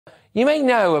You may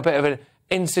know a bit of an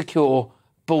insecure,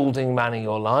 balding man in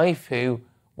your life who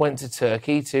went to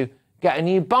Turkey to get a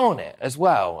new barnet as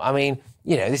well. I mean,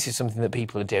 you know, this is something that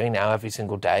people are doing now every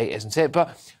single day, isn't it?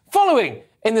 But following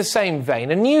in the same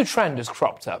vein, a new trend has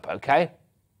cropped up, OK?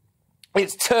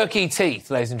 It's turkey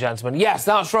teeth, ladies and gentlemen. Yes,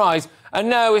 that's right. And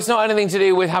no, it's not anything to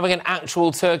do with having an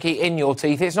actual turkey in your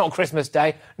teeth. It's not Christmas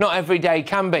Day. Not every day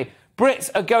can be. Brits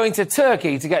are going to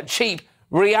Turkey to get cheap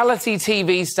reality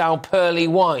TV-style pearly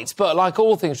whites. But like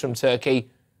all things from Turkey,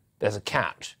 there's a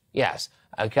catch. Yes,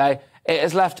 OK? It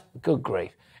has left... Good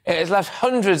grief. It has left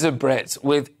hundreds of Brits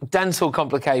with dental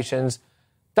complications.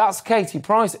 That's Katie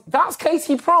Price. That's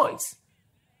Katie Price.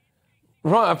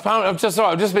 Right, apparently,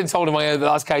 I've just been told in my ear that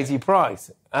that's Katie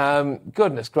Price.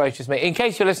 Goodness gracious me. In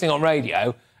case you're listening on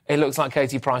radio, it looks like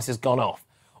Katie Price has gone off.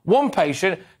 One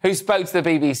patient who spoke to the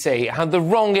BBC had the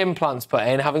wrong implants put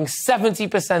in, having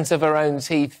 70% of her own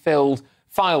teeth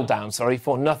filed down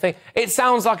for nothing. It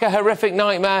sounds like a horrific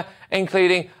nightmare,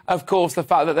 including, of course, the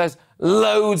fact that there's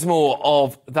loads more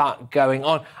of that going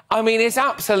on. I mean, it's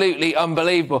absolutely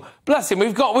unbelievable. Bless him.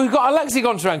 We've got Alexei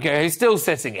Goncharенko, who's still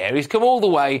sitting here. He's come all the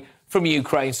way from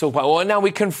Ukraine, and now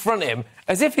we confront him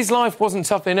as if his life wasn't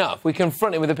tough enough. We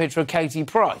confront him with a picture of Katie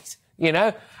Price, you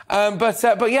know?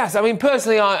 But yes, I mean,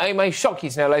 personally, I may shock you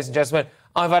to know, ladies and gentlemen,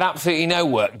 I've had absolutely no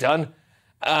work done.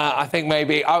 I think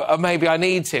maybe I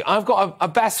need to. I've got a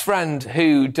best friend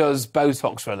who does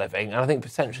Botox for a living, and I think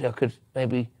potentially I could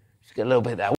maybe just get a little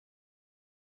bit there.